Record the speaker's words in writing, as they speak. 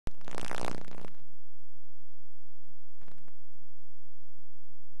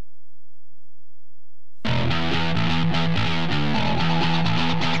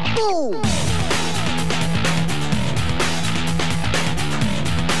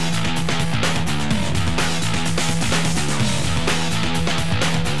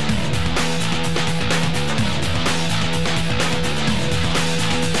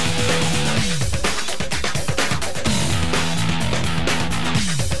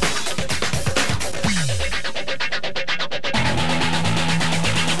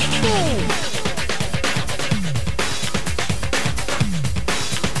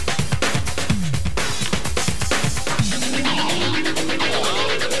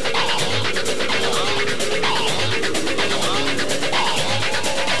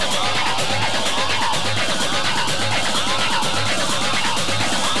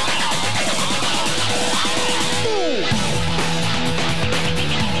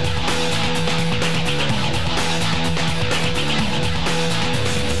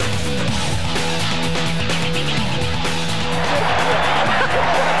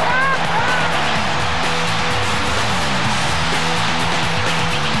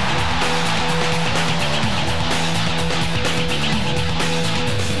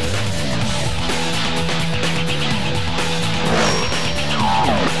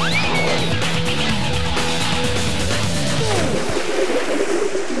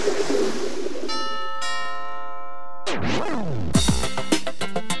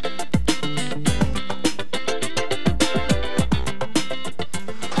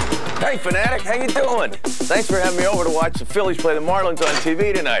Thanks for having me over to watch the Phillies play the Marlins on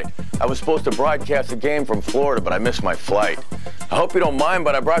TV tonight. I was supposed to broadcast the game from Florida, but I missed my flight. I hope you don't mind,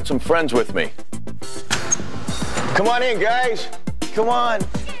 but I brought some friends with me. Come on in, guys. Come on.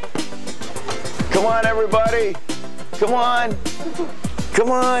 Come on, everybody. Come on.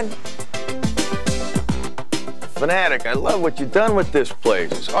 Come on. Phanatic, I love what you've done with this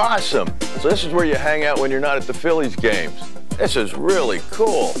place. It's awesome. So this is where you hang out when you're not at the Phillies games. This is really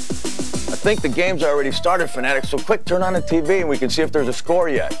cool. I think the game's already started, Phanatic, so quick, turn on the TV and we can see if there's a score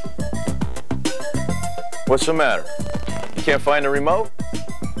yet. What's the matter? You can't find the remote?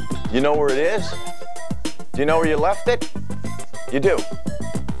 You know where it is? Do you know where you left it? You do?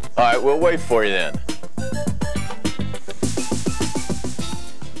 All right, we'll wait for you then.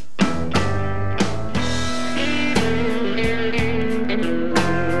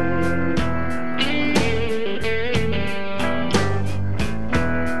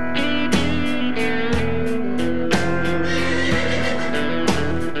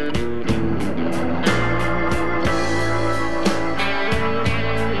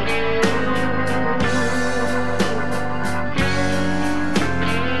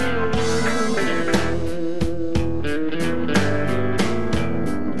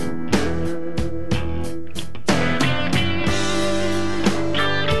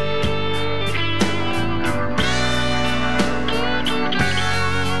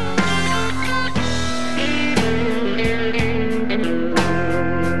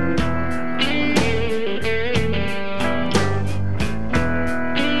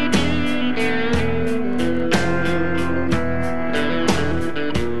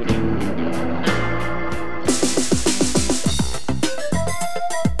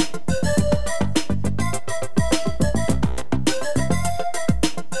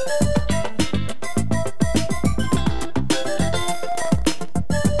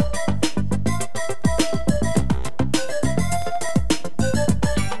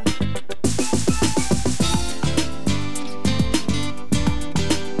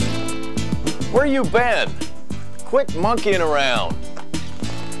 Where you been? Quit monkeying around.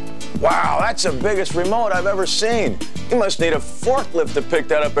 Wow, that's the biggest remote I've ever seen. You must need a forklift to pick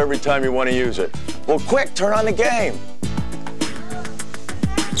that up every time you want to use it. Well, quick, turn on the game.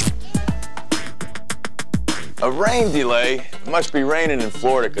 A rain delay? It must be raining in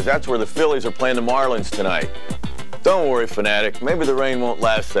Florida because that's where the Phillies are playing the Marlins tonight. Don't worry, Phanatic. Maybe the rain won't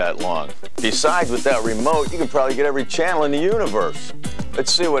last that long. Besides, with that remote, you can probably get every channel in the universe.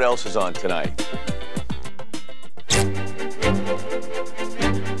 Let's see what else is on tonight.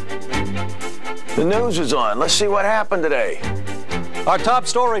 The news is on. Let's see what happened today. Our top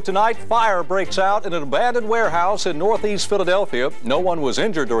story tonight, fire breaks out in an abandoned warehouse in northeast Philadelphia. No one was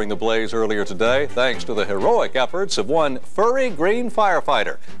injured during the blaze earlier today, thanks to the heroic efforts of one furry green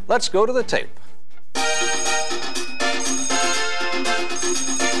firefighter. Let's go to the tape.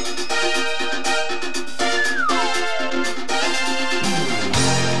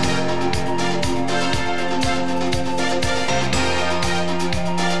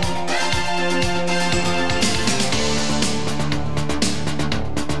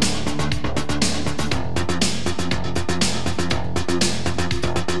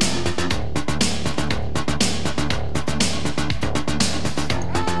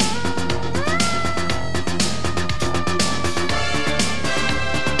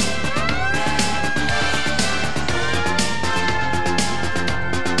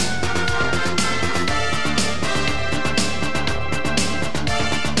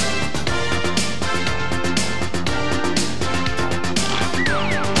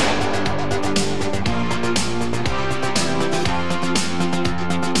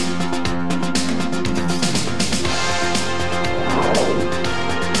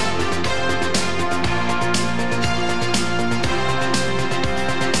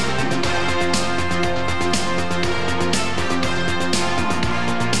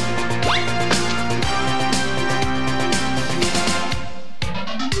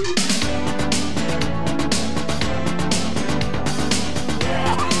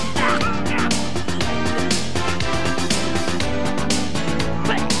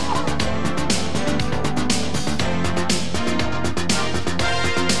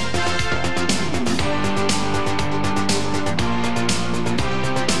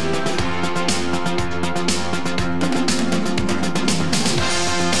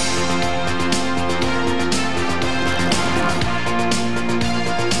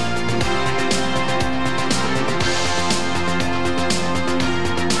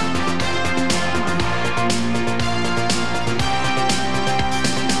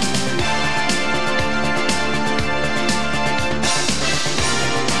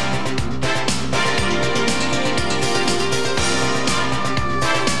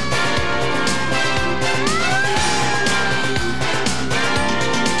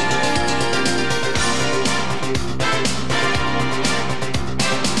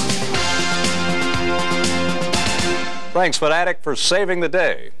 Thanks, Phanatic, for saving the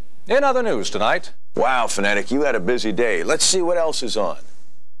day. In other news tonight. Wow, Phanatic, you had a busy day. Let's see what else is on.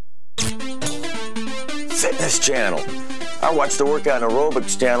 Fitness channel. I watch the workout and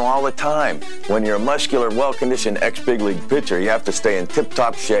aerobics channel all the time. When you're a muscular, well-conditioned ex-big league pitcher, you have to stay in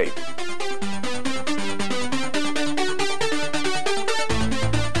tip-top shape.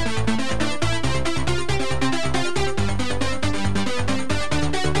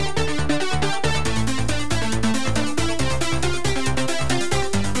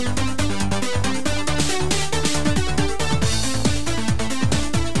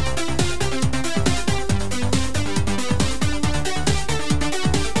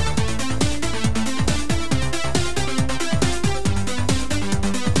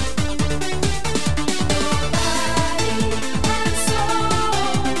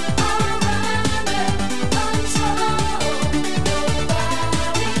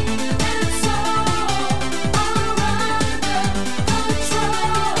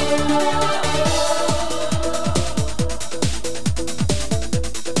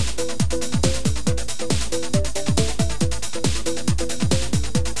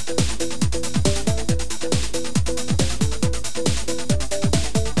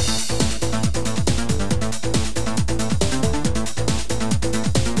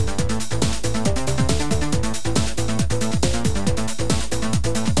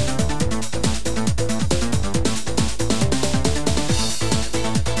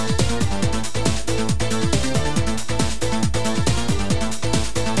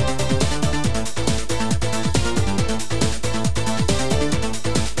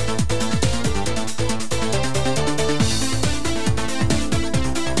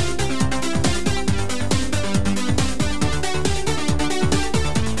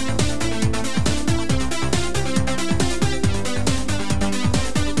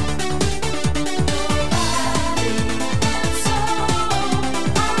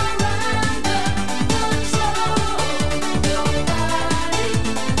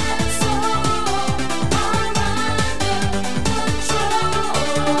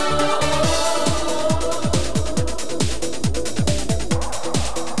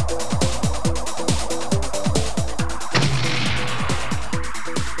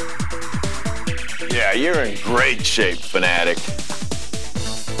 Yeah, you're in great shape, Phanatic.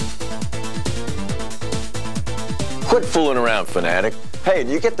 Quit fooling around, Phanatic. Hey,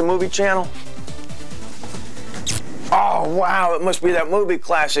 do you get the movie channel? Oh, wow, it must be that movie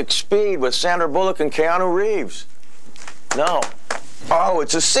classic, Speed, with Sandra Bullock and Keanu Reeves. No. Oh,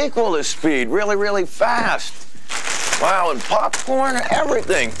 it's a sequel to Speed, really, really fast. Wow, and popcorn,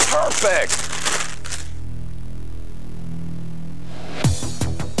 everything, perfect.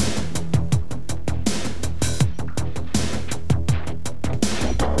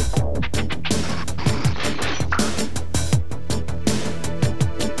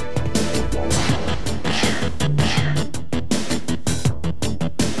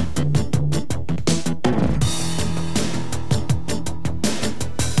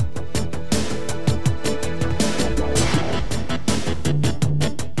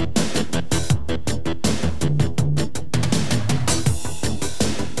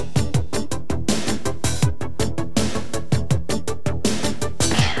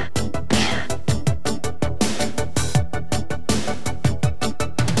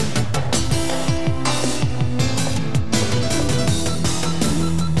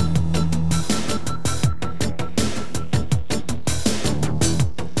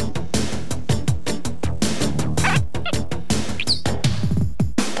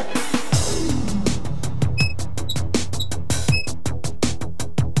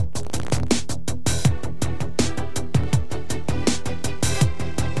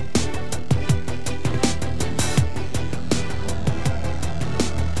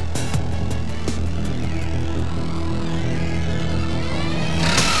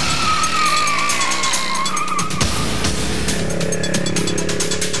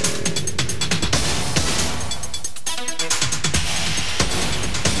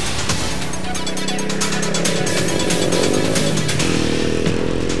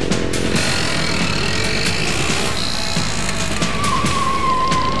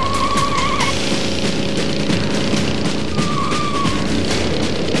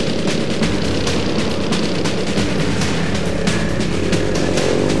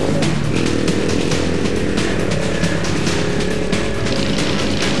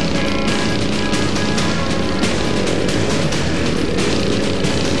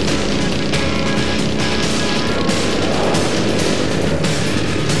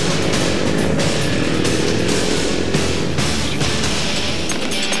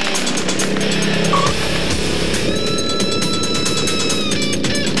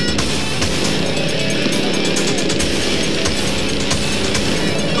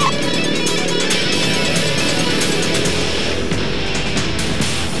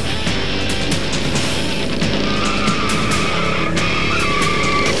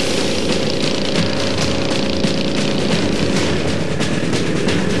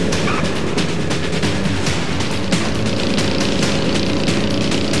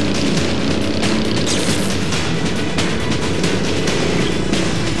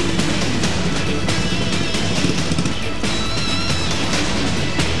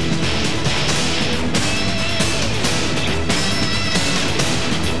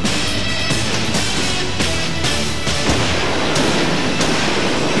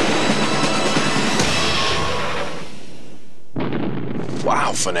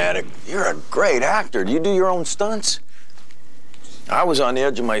 Phanatic. You're a great actor. Do you do your own stunts? I was on the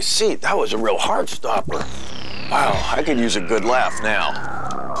edge of my seat. That was a real heart stopper. Wow, I could use a good laugh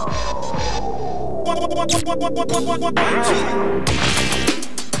now.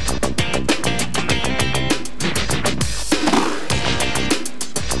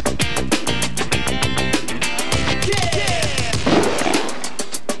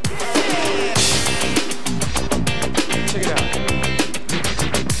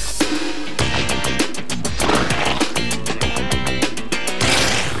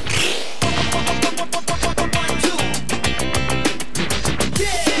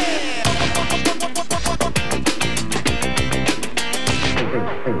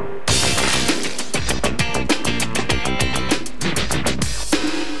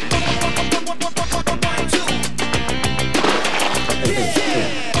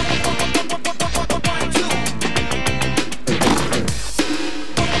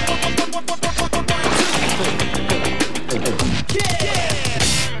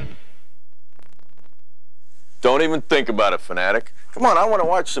 Don't even think about it, Phanatic. Come on, I want to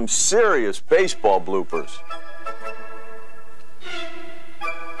watch some serious baseball bloopers.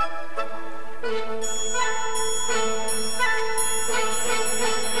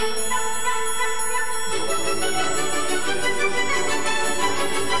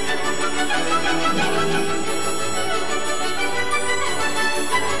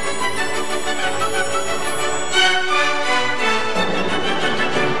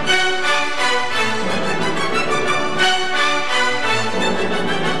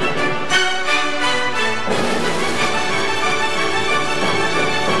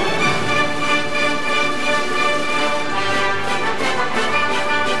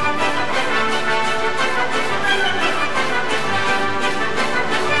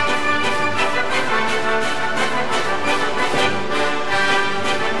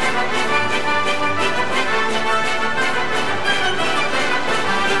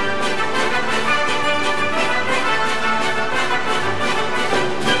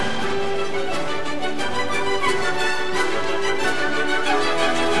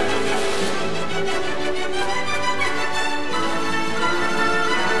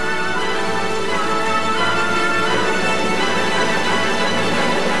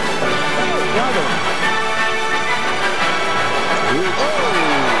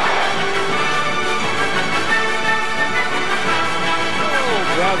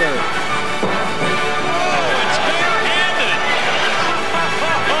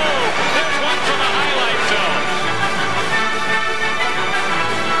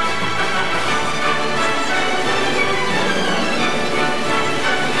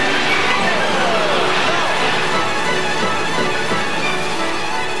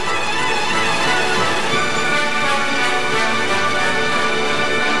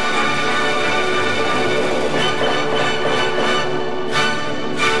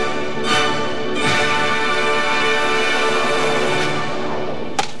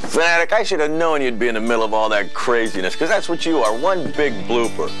 Phanatic, I should have known you'd be in the middle of all that craziness, because that's what you are, one big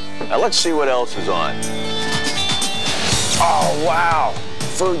blooper. Now let's see what else is on. Oh, wow,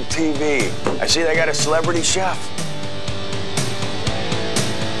 food TV. I see they got a celebrity chef.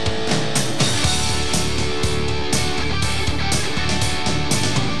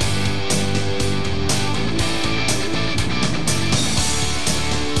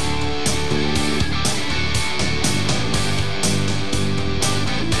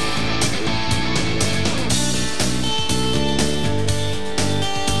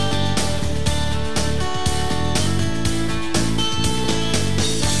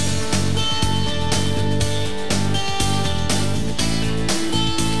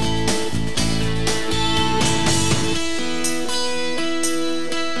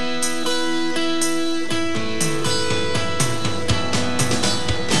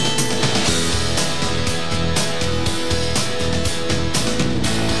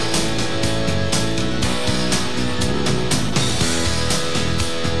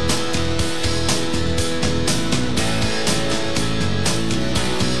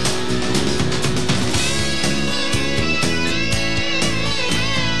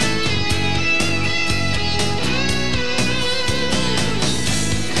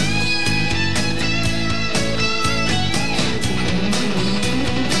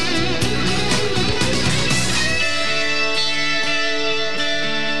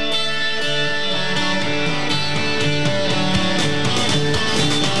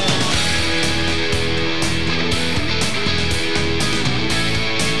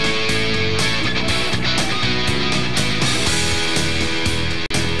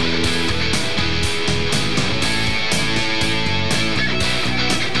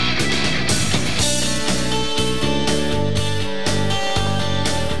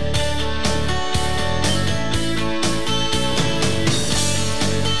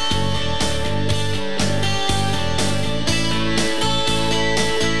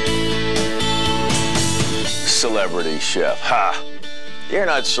 celebrity chef. Ha! You're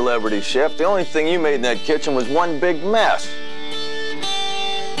not celebrity chef. The only thing you made in that kitchen was one big mess.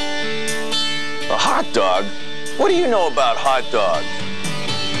 A hot dog? What do you know about hot dogs?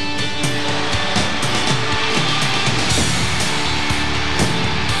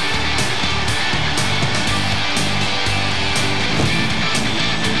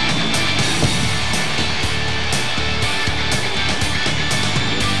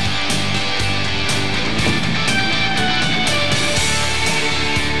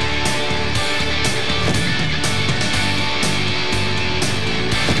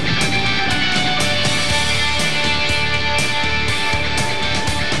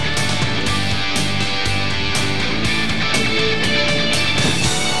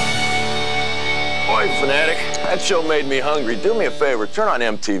 Phanatic, that show made me hungry. Do me a favor, turn on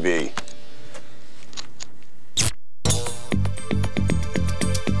MTV.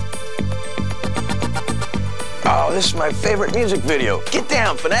 Oh, this is my favorite music video. Get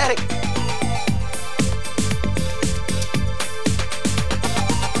down, Phanatic.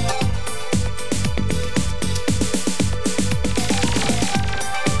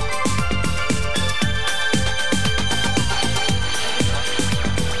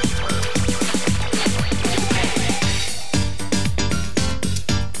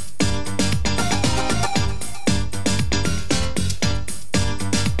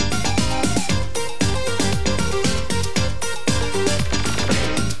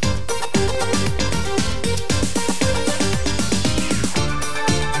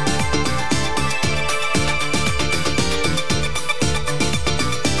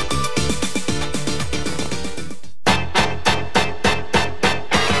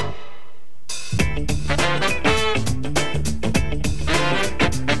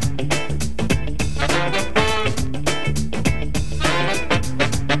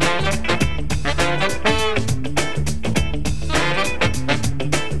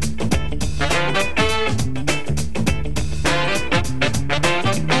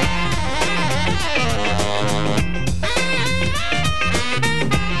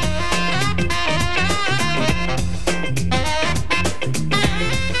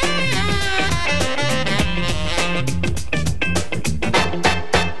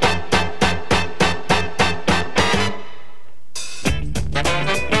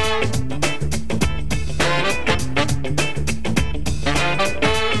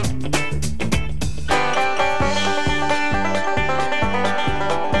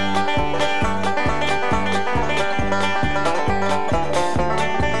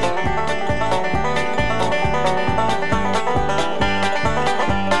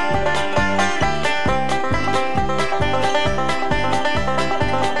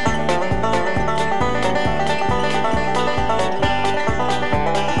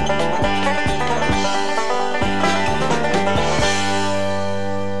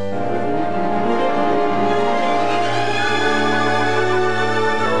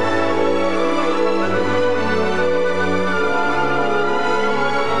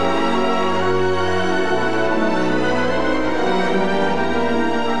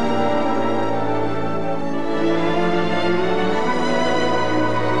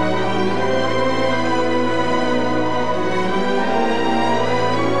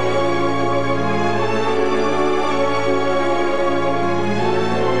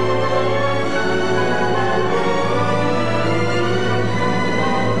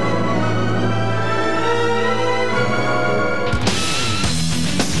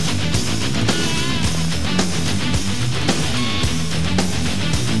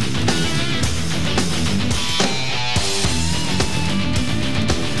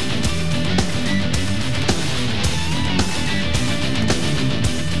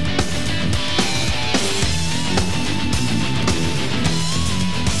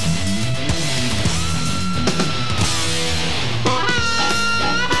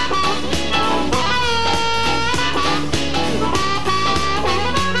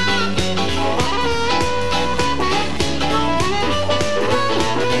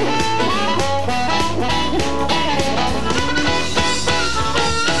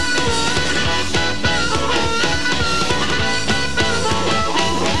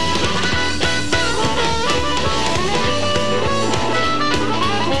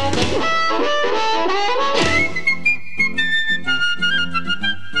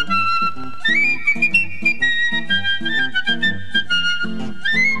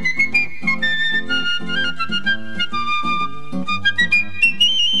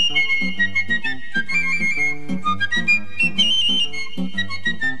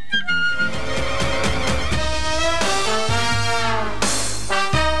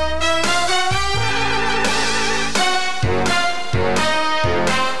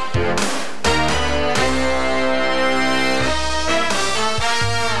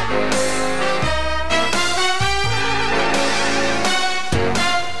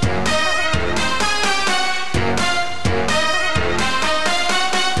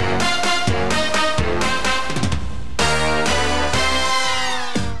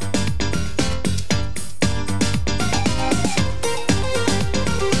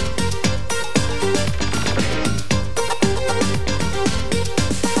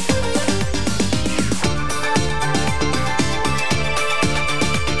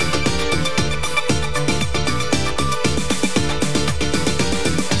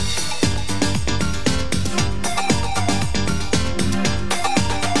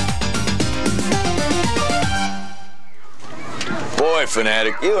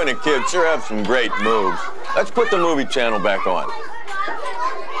 Phanatic, you and the kids sure have some great moves. Let's put the movie channel back on.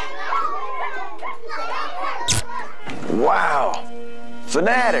 Wow.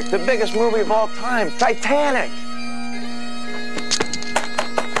 Phanatic, the biggest movie of all time, Titanic.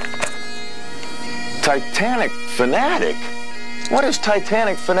 Titanic Phanatic? What is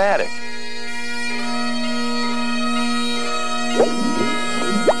Titanic Phanatic?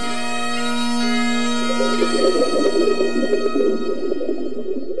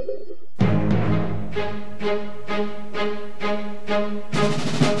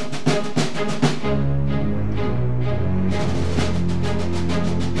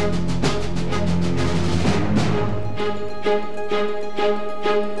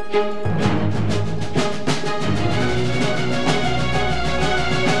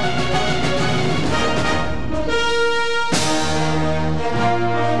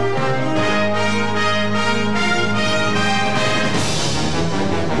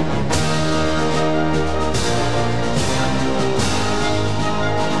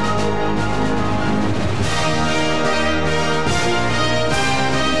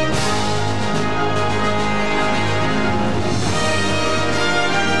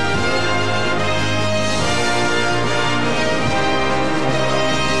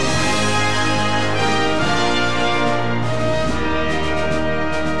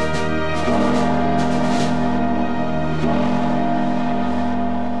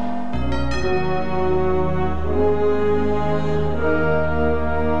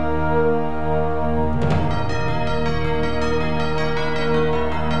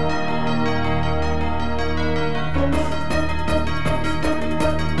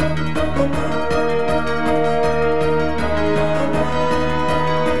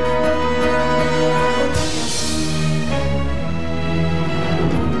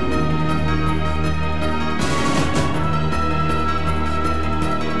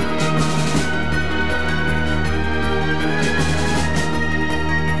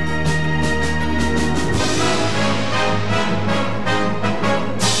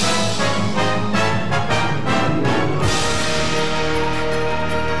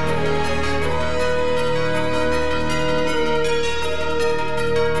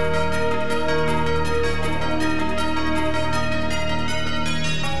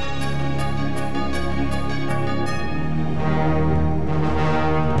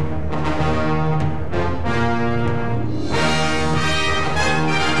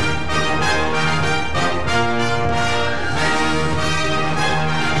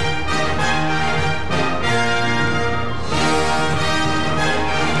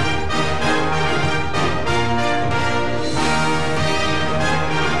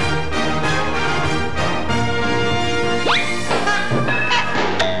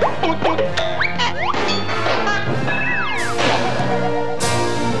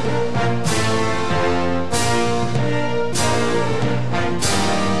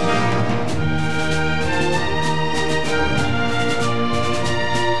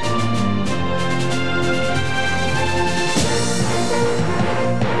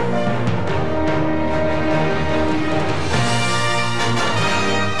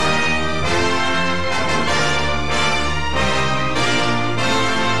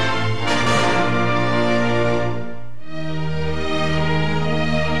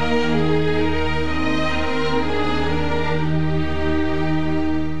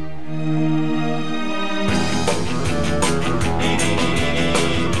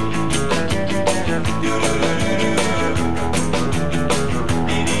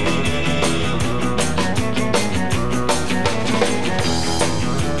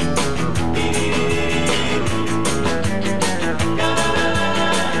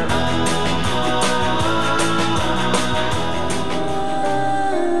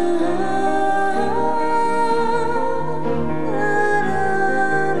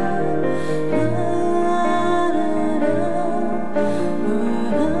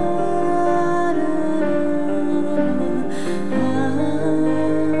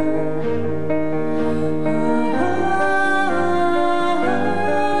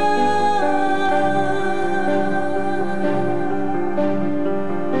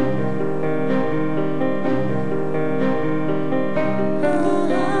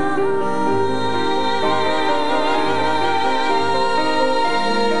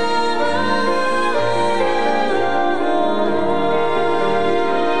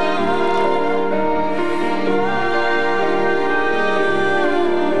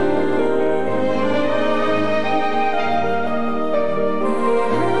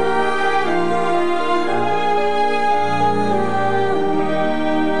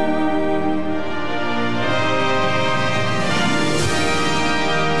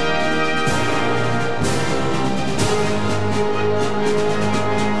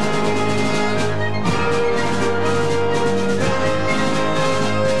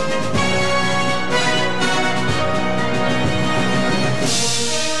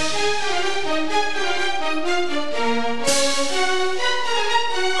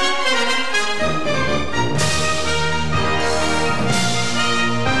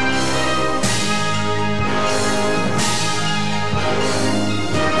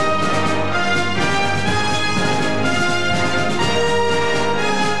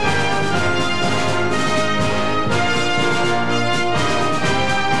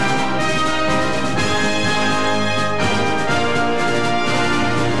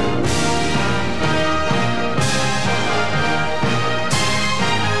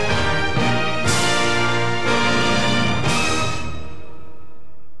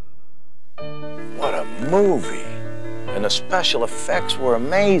 special effects were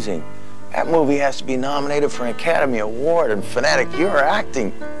amazing. That movie has to be nominated for an Academy Award. And Phanatic, you're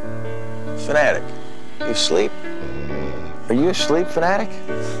acting. Phanatic, you asleep? Are you asleep, Phanatic?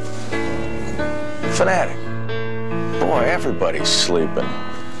 Phanatic. Boy, everybody's sleeping.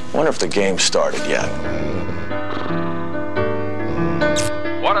 Wonder if the game started yet.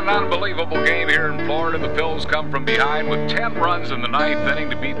 What an unbelievable game here in Florida. The Phils come from behind with 10 runs in the ninth inning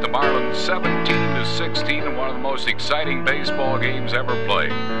to beat the Marlins 17-16 in one of the most exciting baseball games ever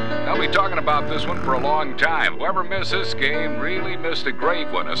played. I'll be talking about this one for a long time. Whoever missed this game really missed a great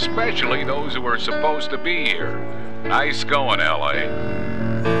one, especially those who were supposed to be here. Nice going, L.A.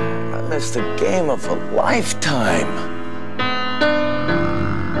 I missed the game of a lifetime.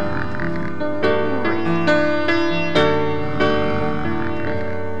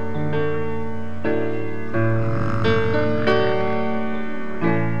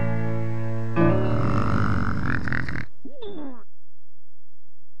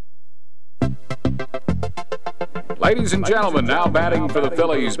 Ladies and gentlemen, now batting for the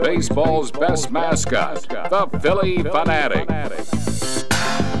Phillies, baseball's best mascot, the Phillie Phanatic.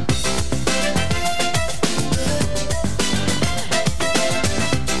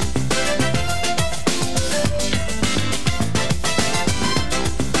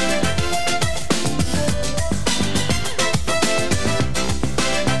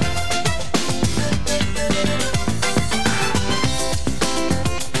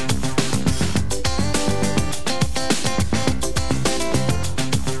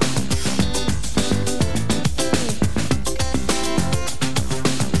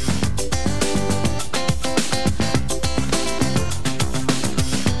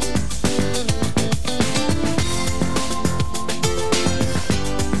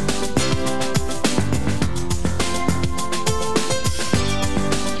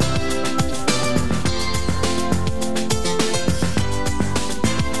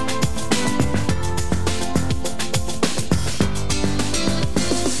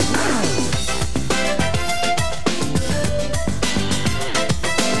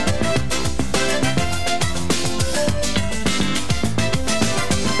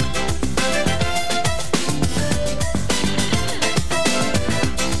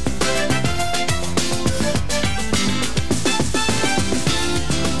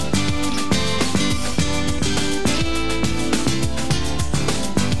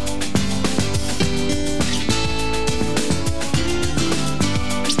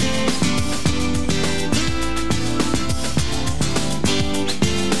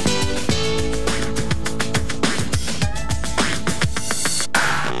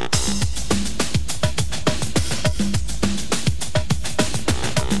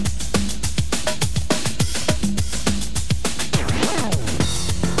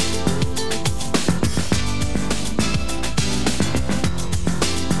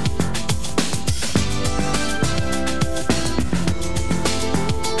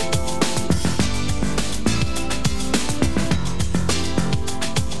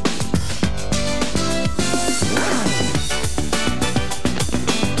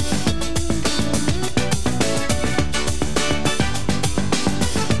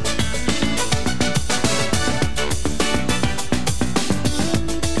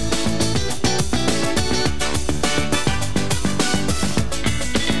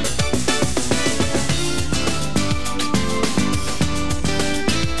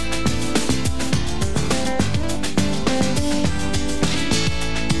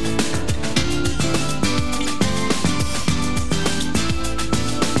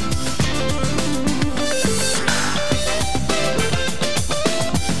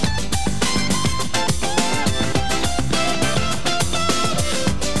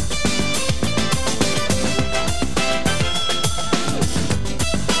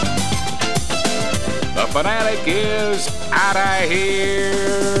 Phanatic is out of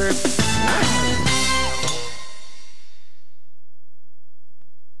here.